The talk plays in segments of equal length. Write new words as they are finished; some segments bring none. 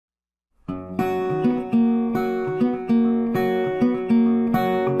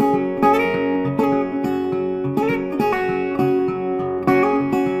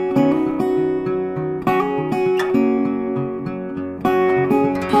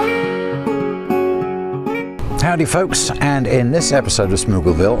Howdy folks, and in this episode of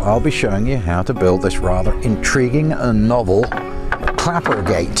Smoogleville I'll be showing you how to build this rather intriguing and novel clapper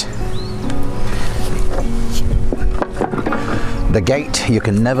gate. The gate you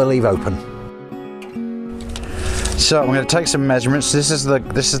can never leave open. So I'm going to take some measurements. This is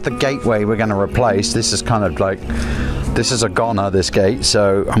the gateway we're going to replace. This is kind of like, this is a goner, this gate,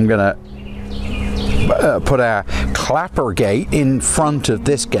 so I'm going to put our clapper gate in front of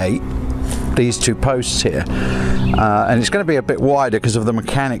this gate, these two posts here, and it's going to be a bit wider because of the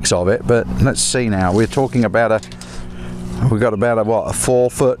mechanics of it, but let's see now. We're talking about we've got about a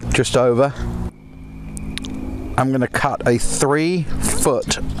 4 foot, just over. I'm going to cut a 3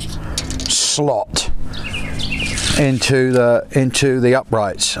 foot slot into the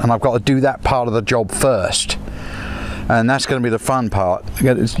uprights, and I've got to do that part of the job first, and that's going to be the fun part.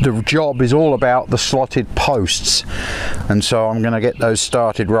 The job is all about the slotted posts, and so I'm going to get those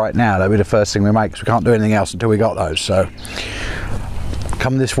started right now. That'll be the first thing we make, because we can't do anything else until we got those. So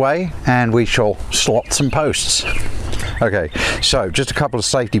come this way and we shall slot some posts. Okay, so just a couple of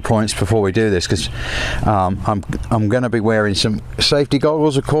safety points before we do this, because I'm going to be wearing some safety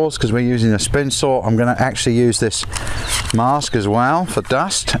goggles, of course, because we're using a spin saw. I'm going to actually use this mask as well for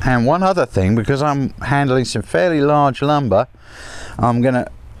dust. And one other thing, because I'm handling some fairly large lumber,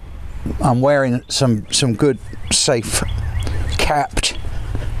 I'm wearing some good safe capped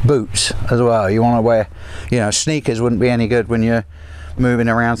boots as well. You want to wear, sneakers wouldn't be any good when you're moving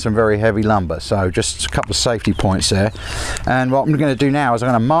around some very heavy lumber. So just a couple of safety points there. And what I'm going to do now is I'm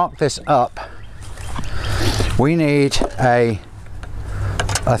going to mark this up. We need a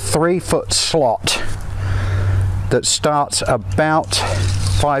 3 foot slot that starts about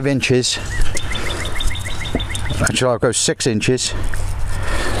 5 inches. Actually, I'll go 6 inches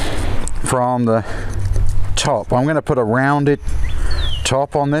from the top. I'm going to put a rounded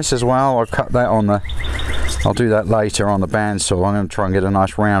top on this as well. I'll cut that on the, I'll do that later on the bandsaw. I'm going to try and get a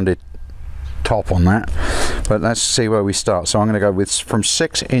nice rounded top on that. But let's see where we start. So I'm going to go with from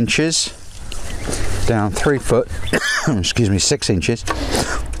 6 inches down 3 foot. Excuse me, 6 inches.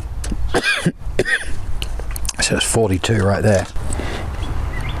 So it's 42 right there.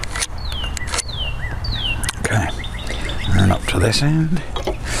 Okay, and up to this end.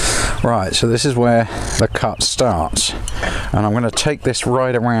 Right, so this is where the cut starts, and I'm going to take this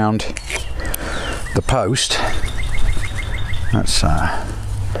right around the post. That's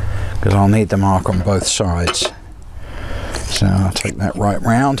because I'll need the mark on both sides. So I'll take that right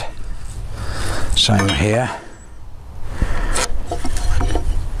round. Same here.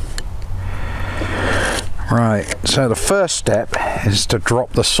 Right, so the first step is to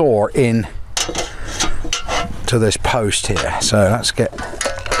drop the saw in to this post here. So let's get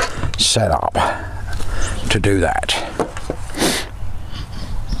set up to do that.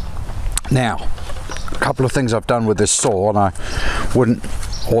 Now, a couple of things I've done with this saw, and I wouldn't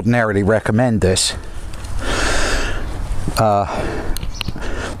ordinarily recommend this,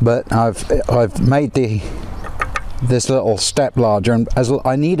 but I've made this little step larger, and as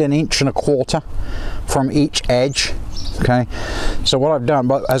I need 1.25 inches from each edge. Okay, so what I've done,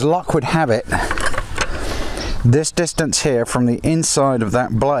 but as luck would have it, this distance here from the inside of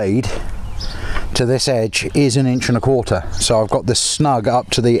that blade to this edge is 1.25 inches. So I've got this snug up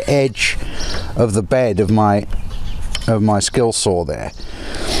to the edge of the bed of my skill saw there.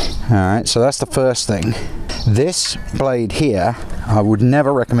 All right, so that's the first thing. This blade here, I would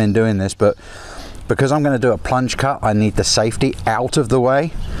never recommend doing this, but because I'm going to do a plunge cut, I need the safety out of the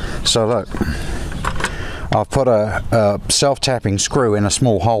way. So look, I've put a self-tapping screw in a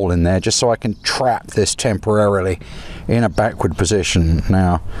small hole in there just so I can trap this temporarily in a backward position.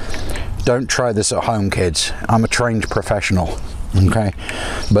 Now, don't try this at home, kids. I'm a trained professional, okay?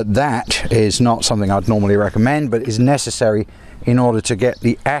 But that is not something I'd normally recommend, but is necessary in order to get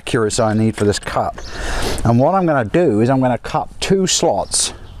the accuracy I need for this cut. And what I'm going to do is I'm going to cut 2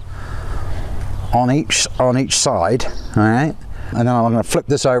 slots on each side, all right? And then I'm going to flip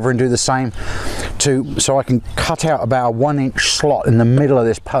this over and do the same so I can cut out about a 1 inch slot in the middle of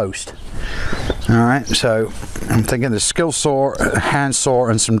this post. All right, so I'm thinking the skill saw, hand saw,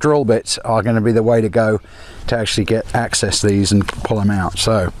 and some drill bits are going to be the way to go to actually access these and pull them out.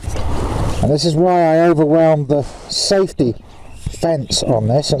 So, and this is why I overwhelmed the safety fence on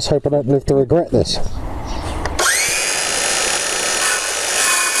this. Let's hope I don't live to regret this.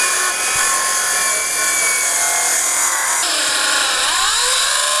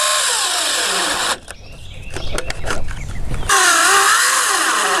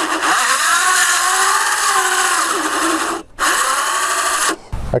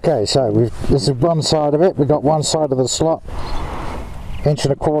 Okay, so this is one side of it. We've got one side of the slot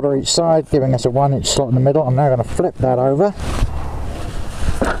 1¼ inch each side, giving us a 1-inch slot in the middle. I'm now going to flip that over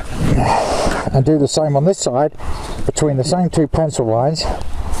and do the same on this side between the same 2 pencil lines.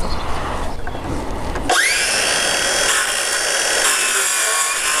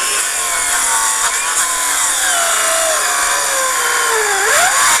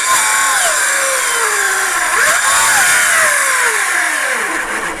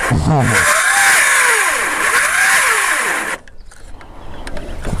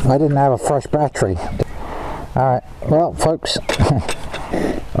 I didn't have a fresh battery. Alright, well folks,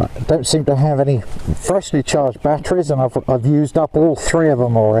 I don't seem to have any freshly charged batteries, and I've used up all 3 of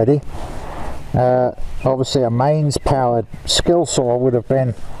them already. Obviously a mains powered skill saw would have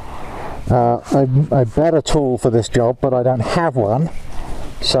been a better tool for this job, but I don't have one.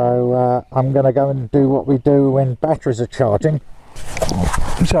 So I'm going to go and do what we do when batteries are charging.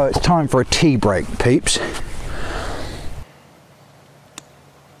 So it's time for a tea break, peeps.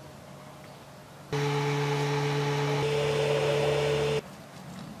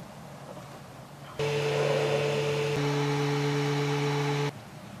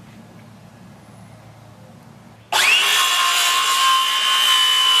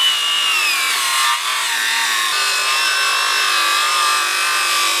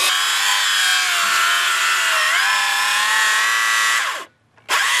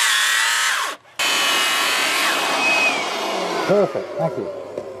 Perfect, thank you.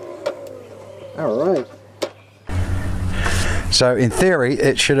 Alright. So in theory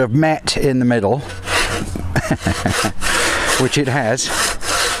it should have met in the middle, which it has.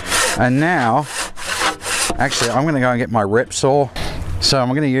 And now, actually I'm going to go and get my rip saw. So I'm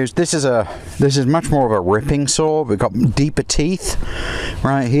going to use, this is much more of a ripping saw. We've got deeper teeth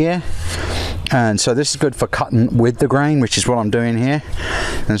right here. And so this is good for cutting with the grain, which is what I'm doing here.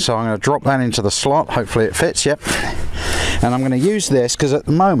 And so I'm going to drop that into the slot. Hopefully it fits, yep. And I'm going to use this because at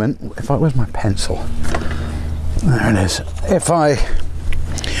the moment, where's my pencil? There it is.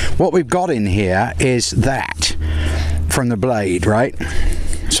 What we've got in here is that from the blade, right?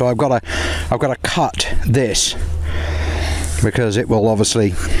 So I've got to cut this because it will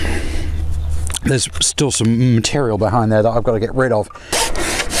obviously, there's still some material behind there that I've got to get rid of.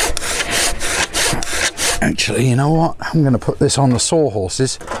 Actually, you know what? I'm going to put this on the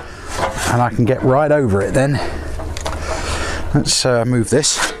sawhorses and I can get right over it then. Let's move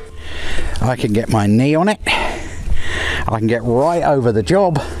this. I can get my knee on it. I can get right over the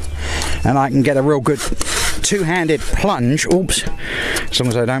job and I can get a real good two-handed plunge. Oops. As long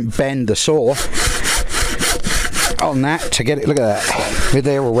as I don't bend the saw on that to get it. Look at that. We're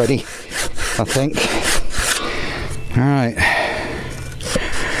there already, I think. All right.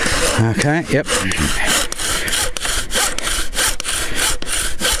 Okay, yep.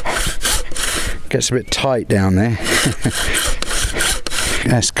 Gets a bit tight down there.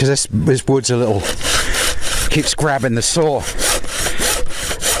 Yes, because this wood's a little, keeps grabbing the saw.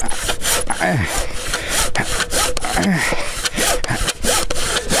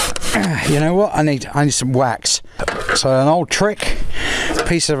 You know what? I need some wax. So an old trick,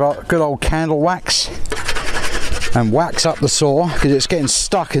 piece of good old candle wax, and wax up the saw because it's getting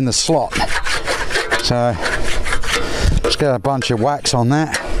stuck in the slot. So let's get a bunch of wax on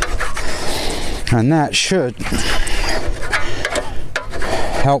that, and that should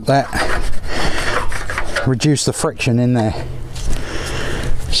help that reduce the friction in there,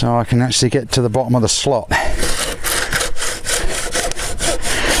 so I can actually get to the bottom of the slot.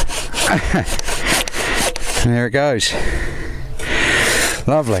 There it goes.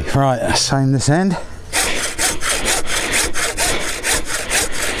 Lovely. Right, same this end.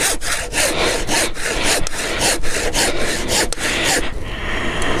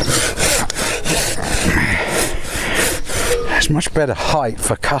 It's much better height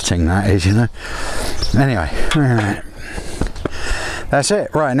for cutting, that is, you know. Anyway, right. That's it.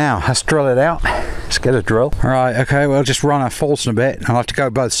 Right, now let's drill it out. Let's get a drill. Right, okay, we'll just run our Fulton a bit. I'll have to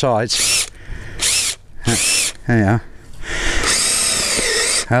go both sides. There you are.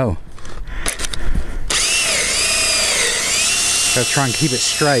 Oh. Gotta try and keep it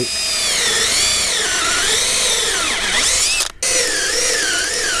straight.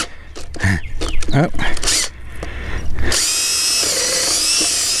 Oh.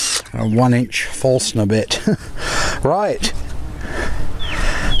 A 1-inch Fulton a bit. Right.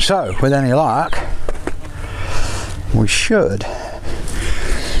 So, with any luck, we should.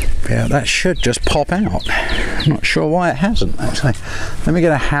 Yeah, that should just pop out. I'm not sure why it hasn't, actually. Let me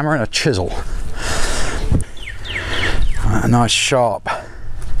get a hammer and a chisel. A nice sharp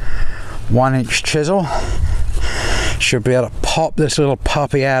 1-inch chisel. Should be able to pop this little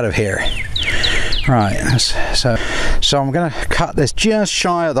puppy out of here. Right, so So I'm going to cut this just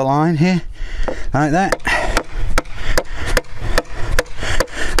shy of the line here, like that.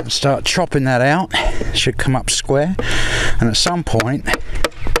 And start chopping that out. Should come up square, and at some point,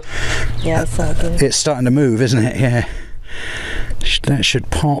 yeah, it's so good. It's starting to move, isn't it? Yeah, that should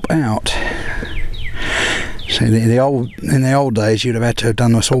pop out. So in the old days, you'd have had to have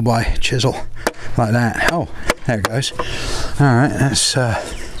done this all by chisel, like that. Oh, there it goes. All right, that's okay.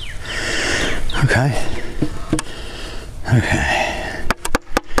 Okay,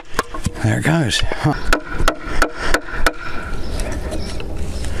 there it goes. Huh.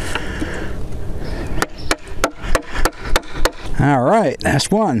 All right, that's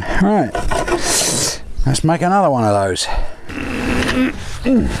one. All right, let's make another one of those.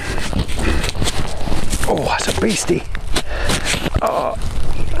 Oh, that's a beastie. Oh.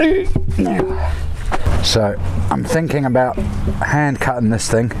 So I'm thinking about hand cutting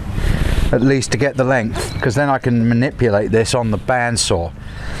this thing, at least to get the length, because then I can manipulate this on the bandsaw.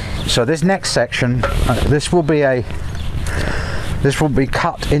 So this next section, this will be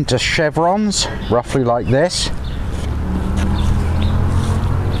cut into chevrons, roughly like this.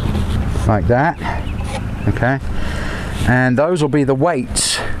 Like that, okay, and those will be the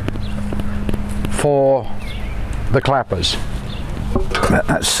weights for the clappers.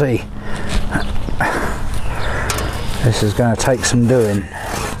 Let's see, this is going to take some doing.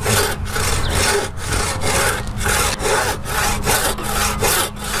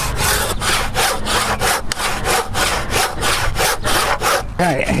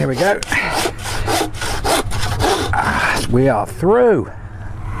 Okay, here we go. We are through.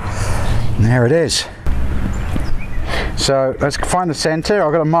 There it is. So let's find the center.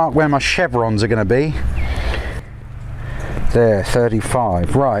 I've got to mark where my chevrons are going to be. There,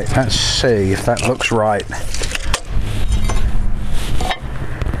 35. Right, let's see if that looks right.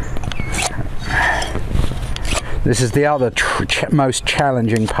 This is the other most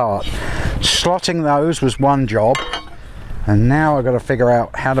challenging part. Slotting those was one job, and now I've got to figure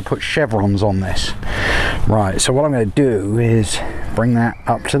out how to put chevrons on this. Right, so what I'm going to do is bring that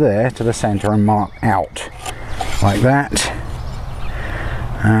up to there, to the center, and mark out like that.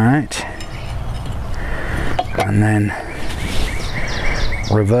 Alright, and then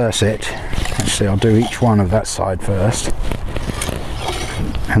reverse it. Actually, I'll do each one of that side first,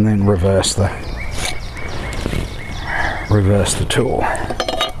 and then reverse the tool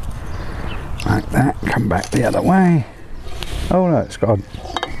like that. Come back the other way. Oh no, it's got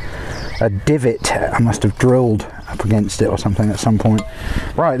a divot. I must have drilled up against it or something at some point.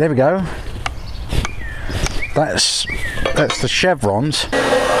 Right, there we go. That's the chevrons.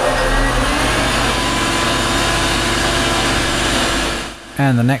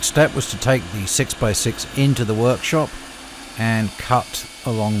 And the next step was to take the 6x6 into the workshop and cut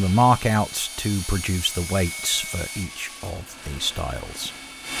along the mark outs to produce the weights for each of the stiles.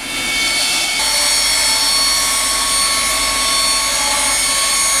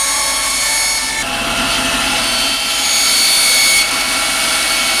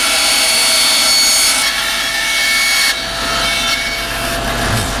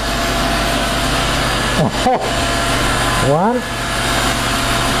 One.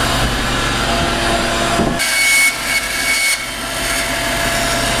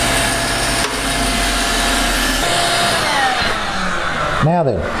 Now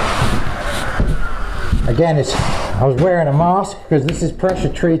then, again, I was wearing a mask because this is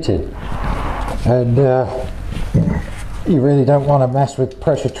pressure treated, and you really don't want to mess with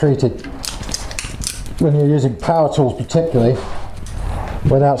pressure treated when you're using power tools, particularly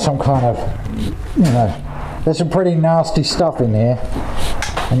without some kind of, there's some pretty nasty stuff in here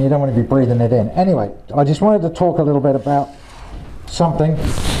and you don't want to be breathing it in. Anyway, I just wanted to talk a little bit about something.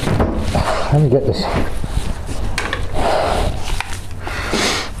 Let me get this.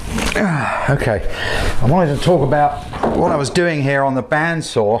 Okay, I wanted to talk about what I was doing here on the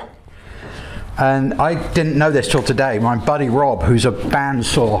bandsaw, and I didn't know this till today. My buddy Rob, who's a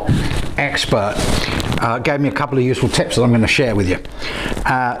bandsaw expert, gave me a couple of useful tips that I'm going to share with you.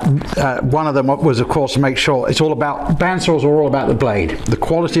 One of them was, of course, to make sure it's all about, bandsaws are all about the blade, the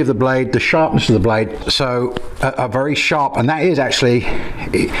quality of the blade, the sharpness of the blade. So a very sharp, and that is actually,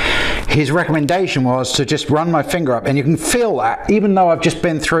 his recommendation was to just run my finger up, and you can feel that, even though I've just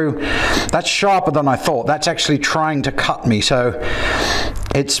been through, that's sharper than I thought. That's actually trying to cut me. So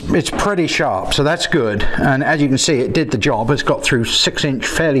it's pretty sharp, so that's good. And as you can see, it did the job. It's got through 6-inch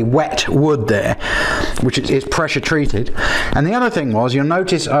fairly wet wood there, which is pressure treated. And the other thing was, you'll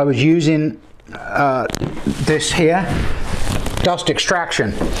notice I was using this here, dust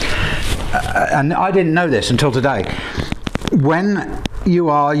extraction, and I didn't know this until today. When you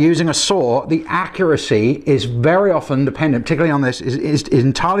are using a saw, the accuracy is very often dependent, particularly on this, is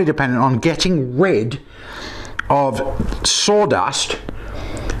entirely dependent on getting rid of sawdust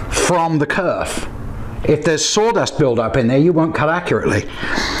from the kerf. If there's sawdust buildup in there, you won't cut accurately.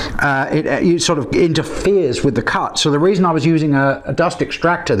 It sort of interferes with the cut. So the reason I was using a dust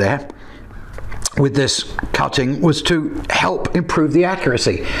extractor there with this cutting was to help improve the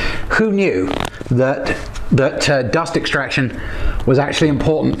accuracy. Who knew that dust extraction was actually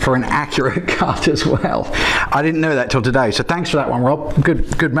important for an accurate cut as well? I didn't know that till today. So thanks for that one, Rob.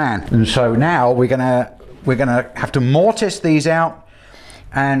 Good man. And so now we're gonna have to mortise these out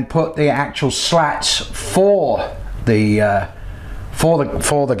and put the actual slats for the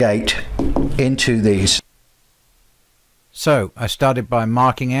gate into these. So I started by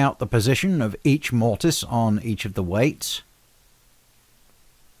marking out the position of each mortise on each of the weights.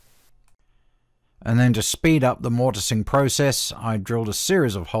 And then to speed up the mortising process, I drilled a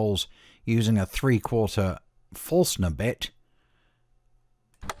series of holes using a 3/4 Forstner bit.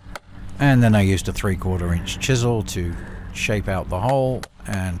 And then I used a 3/4 inch chisel to shape out the hole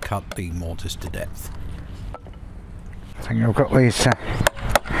and cut the mortise to depth. I think I've got these, I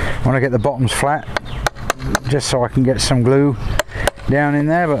want to get the bottoms flat just so I can get some glue down in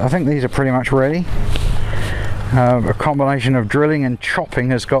there, but I think these are pretty much ready. A combination of drilling and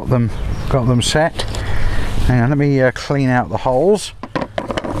chopping has got them set. Hang on, let me clean out the holes.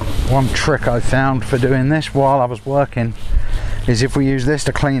 One trick I found for doing this while I was working is if we use this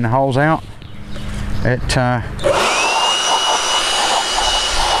to clean the holes out, it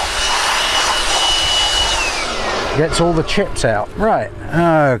gets all the chips out. Right,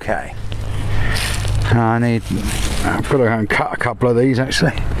 okay. I've got to go and cut a couple of these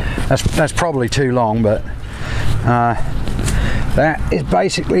actually. That's probably too long, but that is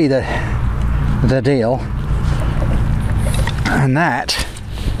basically the deal. And that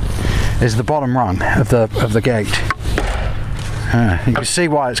is the bottom rung of the gate. You can see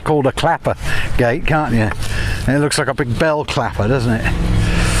why it's called a clapper gate, can't you? And it looks like a big bell clapper, doesn't it?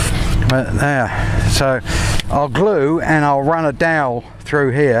 But there. So I'll glue and I'll run a dowel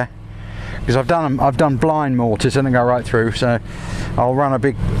through here, because I've done blind mortise and then go right through. So I'll run a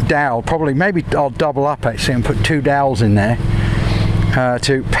big dowel. Maybe I'll double up actually and put 2 dowels in there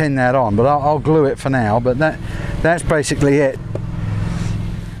to pin that on. But I'll glue it for now. But that's basically it.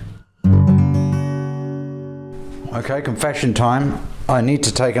 Okay, confession time. I need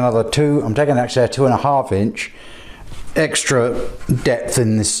to take another 2. I'm taking actually a 2.5 inch extra depth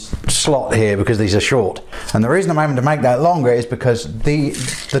in this slot here because these are short, and the reason I'm having to make that longer is because the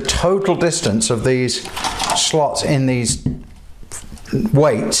total distance of these slots in these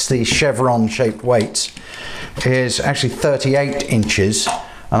weights, these chevron shaped weights, is actually 38 inches,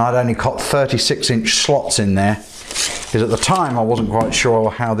 and I'd only got 36-inch slots in there because at the time I wasn't quite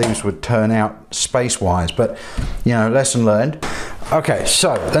sure how these would turn out space wise, but you know, lesson learned. Okay,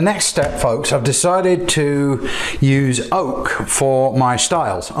 so the next step, folks, I've decided to use oak for my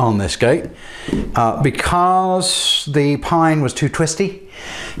stiles on this gate because the pine was too twisty,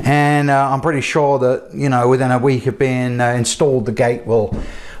 and I'm pretty sure that, you know, within a week of being installed, the gate will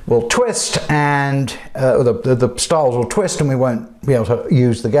twist and the stiles will twist and we won't be able to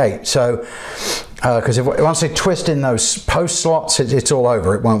use the gate. So because once they twist in those post slots, it's all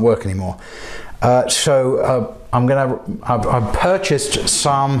over, it won't work anymore. I've purchased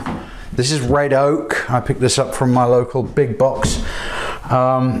some, this is red oak, I picked this up from my local big box,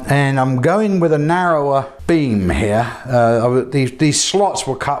 and I'm going with a narrower beam here. These slots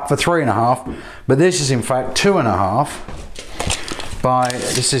were cut for 3.5, but this is in fact 2.5 by,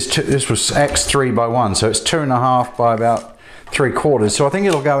 this was X3 by 1, so it's 2.5 by about 3/4, so I think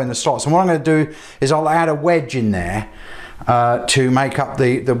it'll go in the slots. And what I'm going to do is I'll add a wedge in there to make up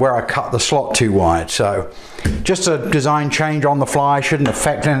the where I cut the slot too wide. So just a design change on the fly, shouldn't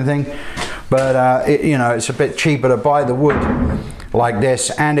affect anything, but you know, it's a bit cheaper to buy the wood like this,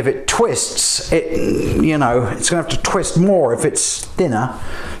 and if it twists, you know, it's gonna have to twist more if it's thinner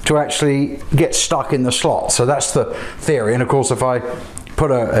to actually get stuck in the slot. So that's the theory. And of course, if I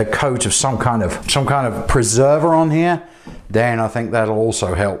put a coat of some kind of preserver on here, then I think that'll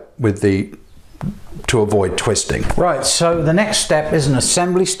also help with to avoid twisting. Right, so the next step is an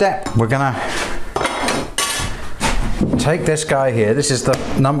assembly step. We're gonna take this guy here. This is the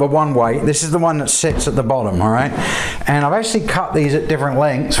 #1 weight. This is the one that sits at the bottom, all right? And I've actually cut these at different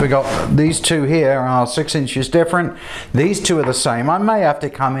lengths. We got these two here are 6 inches different. These two are the same. I may have to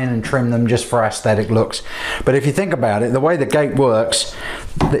come in and trim them just for aesthetic looks. But if you think about it, the way the gate works,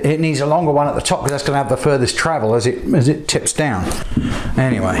 it needs a longer one at the top because that's going to have the furthest travel as it tips down.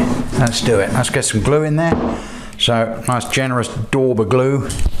 Anyway, let's do it. Let's get some glue in there. So nice generous dauber glue,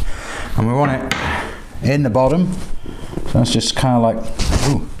 and we want it in the bottom. So that's just kind of like,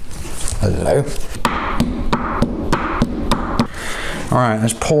 ooh, hello. All right,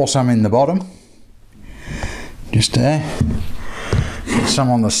 let's pour some in the bottom, just there. Get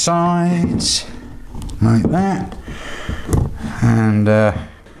some on the sides, like that, and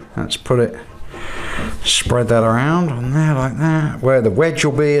let's put it, spread that around on there like that, where the wedge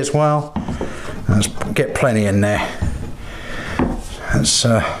will be as well. Let's get plenty in there. That's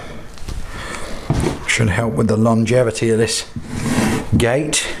should help with the longevity of this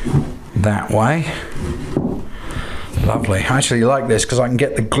gate that way. Lovely. I actually like this because I can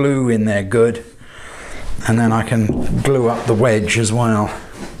get the glue in there good, and then I can glue up the wedge as well.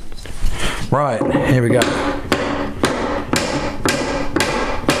 Right, here we go.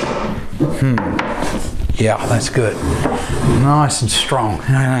 Yeah, that's good. Nice and strong.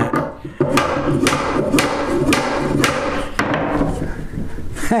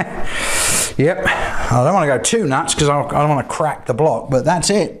 Yep, I don't want to go too nuts because I don't want to crack the block, but that's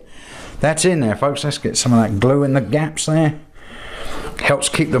it. That's in there, folks. Let's get some of that glue in the gaps there. Helps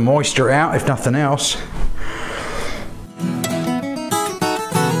keep the moisture out, if nothing else.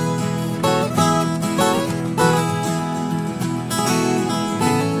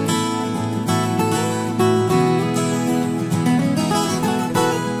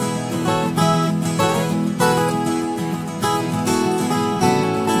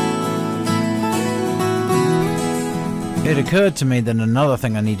 It occurred to me that another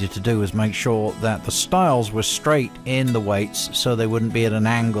thing I needed to do was make sure that the stiles were straight in the weights so they wouldn't be at an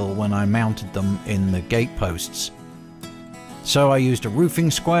angle when I mounted them in the gate posts. So I used a roofing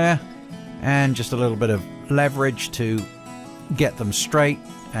square and just a little bit of leverage to get them straight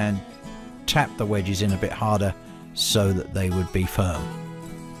and tap the wedges in a bit harder so that they would be firm.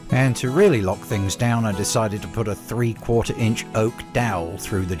 And to really lock things down, I decided to put a 3/4 inch oak dowel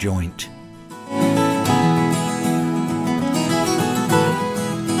through the joint.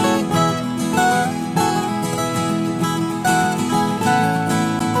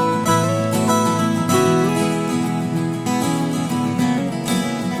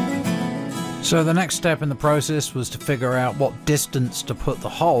 So the next step in the process was to figure out what distance to put the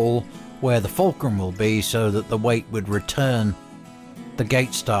hole where the fulcrum will be so that the weight would return the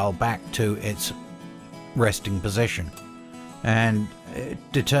gate stile back to its resting position, and it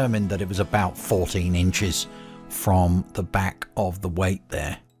determined that it was about 14 inches from the back of the weight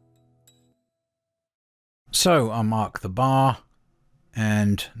there. So I marked the bar,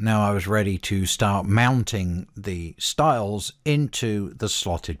 and now I was ready to start mounting the stiles into the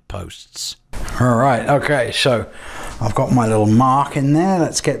slotted posts. All right, okay, so I've got my little mark in there.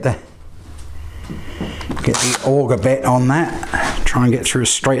 Let's get the auger bit on that. Try and get through as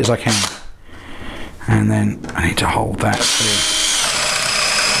straight as I can. And then I need to hold that through.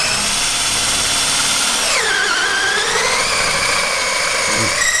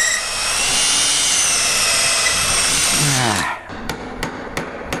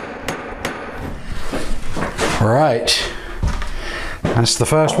 Right, that's the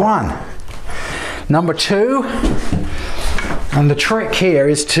first one. Number 2, and the trick here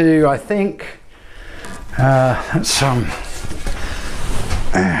is to, I think, it's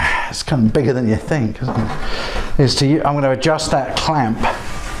kind of bigger than you think, isn't it? I'm going to adjust that clamp,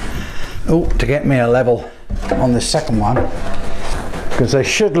 to get me a level on the second one, because they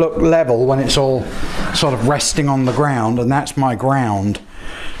should look level when it's all sort of resting on the ground, and that's my ground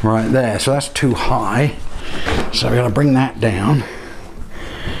right there. So that's too high. So we're going to bring that down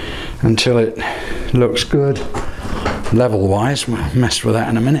until it looks good level wise. We'll mess with that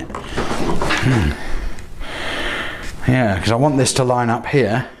in a minute. Yeah, because I want this to line up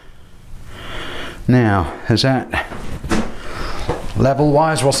here. Now, is that level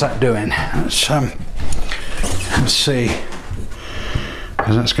wise? What's that doing? Let's see,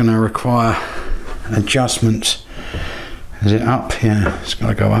 because that's going to require adjustments. Is it up here? It's got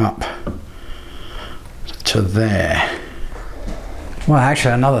to go up to there. Well,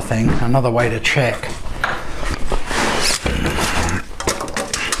 actually, another way to check.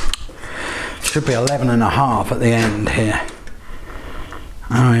 Should be 11.5 at the end here.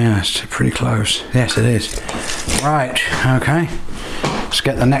 Oh yeah, it's pretty close. Yes, it is. Right, okay. Let's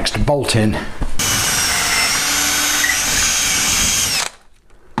get the next bolt in.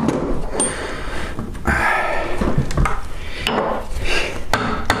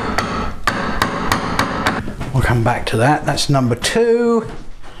 We'll come back to that. That's number 2.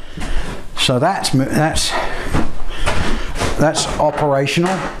 So that's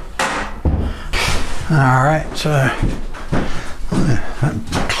operational. All right, so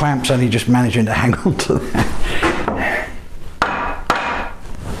that clamp's only just managing to hang on to that.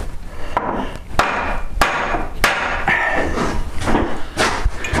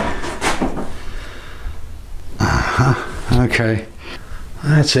 Okay,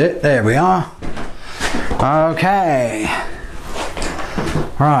 that's it. There we are. Okay.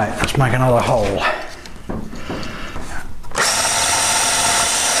 Right, let's make another hole.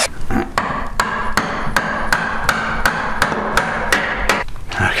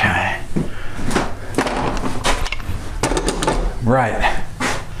 Okay. Right.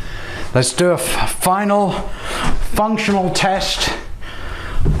 Let's do a final functional test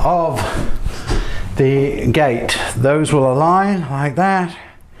of the gate. Those will align like that,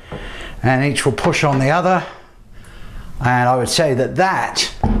 and each will push on the other. And I would say that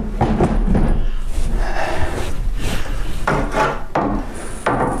that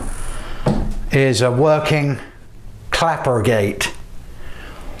is a working clapper gate.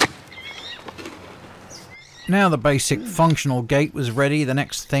 Now the basic functional gate was ready, the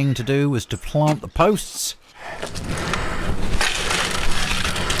next thing to do was to plant the posts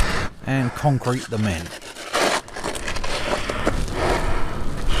and concrete them in.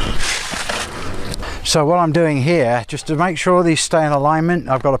 So what I'm doing here, just to make sure these stay in alignment,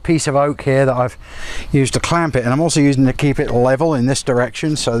 I've got a piece of oak here that I've used to clamp it, and I'm also using to keep it level in this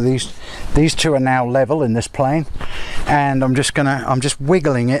direction. So these two are now level in this plane, and I'm just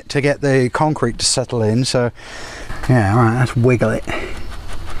wiggling it to get the concrete to settle in. So yeah, all right, let's wiggle it,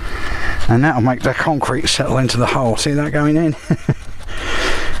 and that'll make the concrete settle into the hole. See that going in?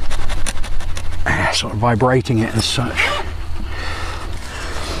 Sort of vibrating it as such.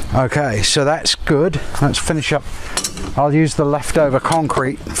 Okay, so that's good. Let's finish up. I'll use the leftover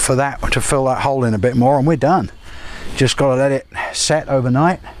concrete for that to fill that hole in a bit more, and we're done. Just got to let it set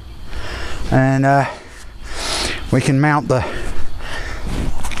overnight, and we can mount the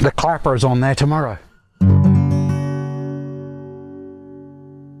clappers on there tomorrow.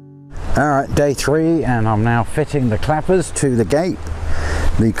 Alright, day 3, and I'm now fitting the clappers to the gate.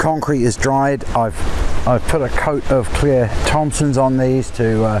 The concrete is dried. I've put a coat of clear Thompsons on these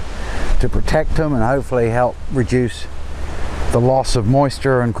to protect them and hopefully help reduce the loss of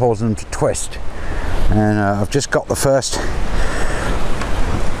moisture and cause them to twist. And I've just got the first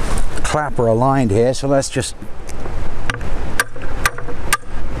clapper aligned here, so let's just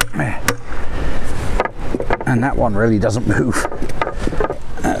and that one really doesn't move.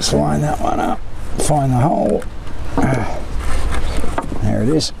 Let's line that one up, find the hole. There it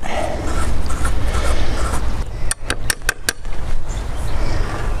is.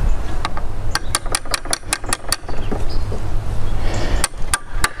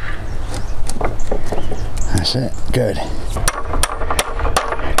 That's it. Good.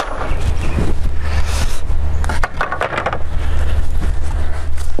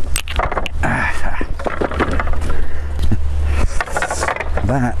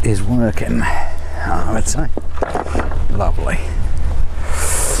 That is working, I would say. Lovely.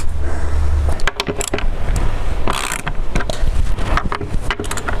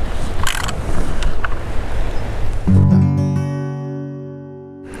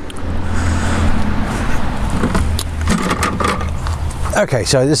 Okay,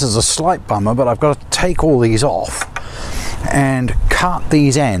 so this is a slight bummer, but I've got to take all these off and cut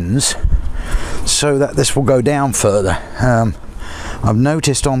these ends so that this will go down further. I've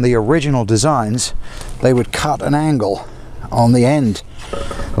noticed on the original designs they would cut an angle on the end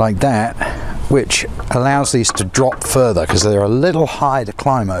like that, which allows these to drop further because they're a little high to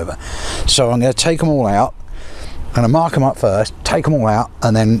climb over. So I'm going to take them all out. I'm going to mark them up first, take them all out,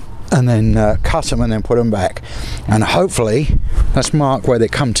 and then cut them and then put them back. And hopefully, let's mark where they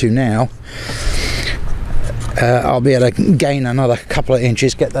come to now. I'll be able to gain another couple of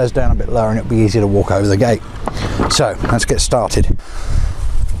inches, get those down a bit lower, and it'll be easy to walk over the gate. So let's get started.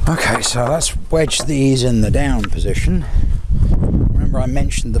 Okay, so let's wedge these in the down position. Remember I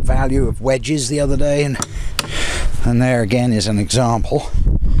mentioned the value of wedges the other day, and there again is an example.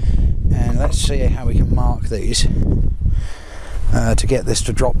 And let's see how we can mark these to get this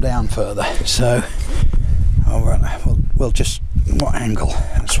to drop down further. So we'll just, what angle?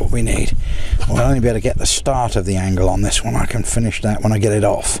 That's what we need. We'll only be able to get the start of the angle on this one. I can finish that when I get it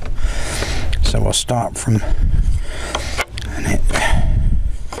off. So we'll start from, and it,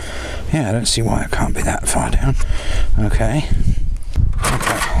 yeah, I don't see why it can't be that far down. Okay,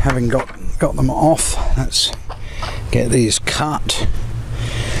 having got them off, let's get these cut.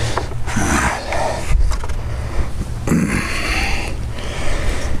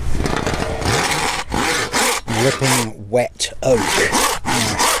 Ripping wet oak.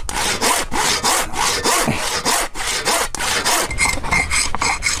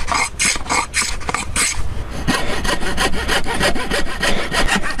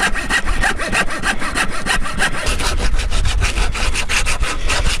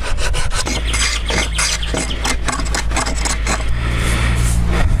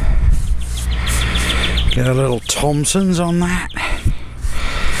 Get a little Thompson's on that.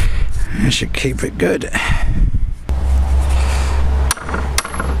 I should keep it good.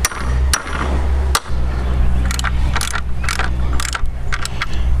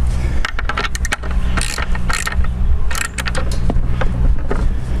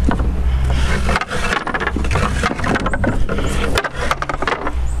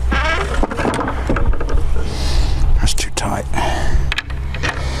 That's too tight.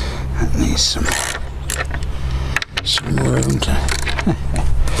 That needs some room to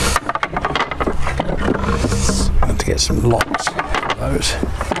have to get some locks for those.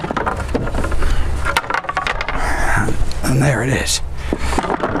 And there it is.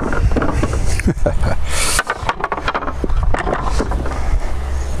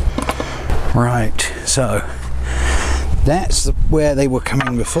 Right, so that's where they were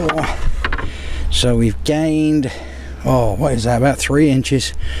coming before. So we've gained, oh, what is that, about 3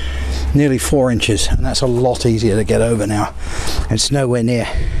 inches, nearly 4 inches, and that's a lot easier to get over now. It's nowhere near.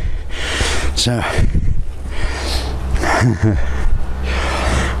 So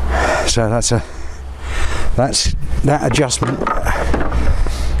so that adjustment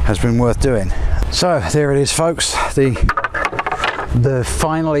has been worth doing. So there it is, folks, the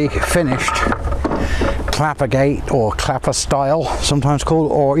finally finished clapper gate, or clapper stile sometimes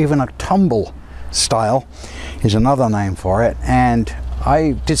called, or even a tumble stile is another name for it. And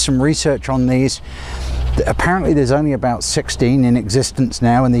I did some research on these. Apparently there's only about 16 in existence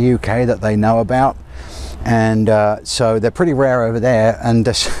now in the UK that they know about, and so they're pretty rare over there. And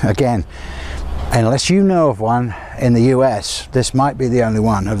this, again, unless you know of one in the US, this might be the only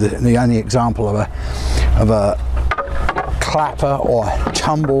one, of the only example of a clapper or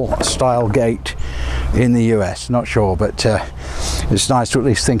tumble style gate in the US. Not sure, but it's nice to at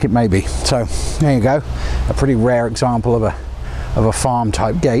least think it may be. So there you go, a pretty rare example of a farm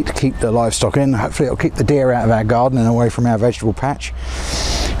type gate to keep the livestock in. Hopefully it'll keep the deer out of our garden and away from our vegetable patch,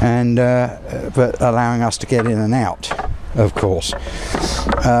 and but allowing us to get in and out, of course.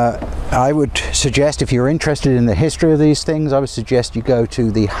 I would suggest, if you're interested in the history of these things, I would suggest you go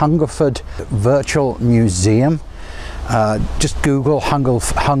to the Hungerford Virtual Museum. Just Google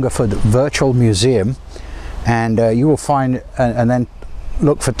Hungerford Virtual Museum, and you will find, and then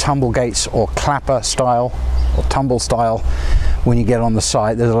look for tumble gates or clapper stile or tumble stile. When you get on the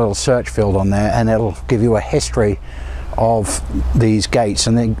site, there's a little search field on there, and it'll give you a history of these gates,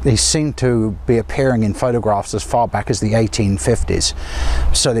 and they seem to be appearing in photographs as far back as the 1850s,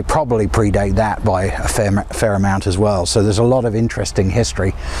 so they probably predate that by a fair amount as well. So there's a lot of interesting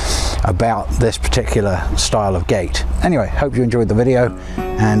history about this particular style of gate. Anyway, hope you enjoyed the video,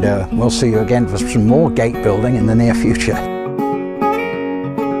 and we'll see you again for some more gate building in the near future.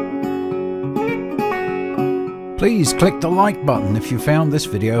 Please click the like button if you found this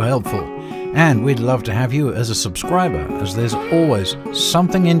video helpful, and we'd love to have you as a subscriber, as there's always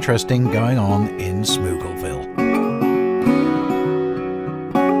something interesting going on in Smoogleville.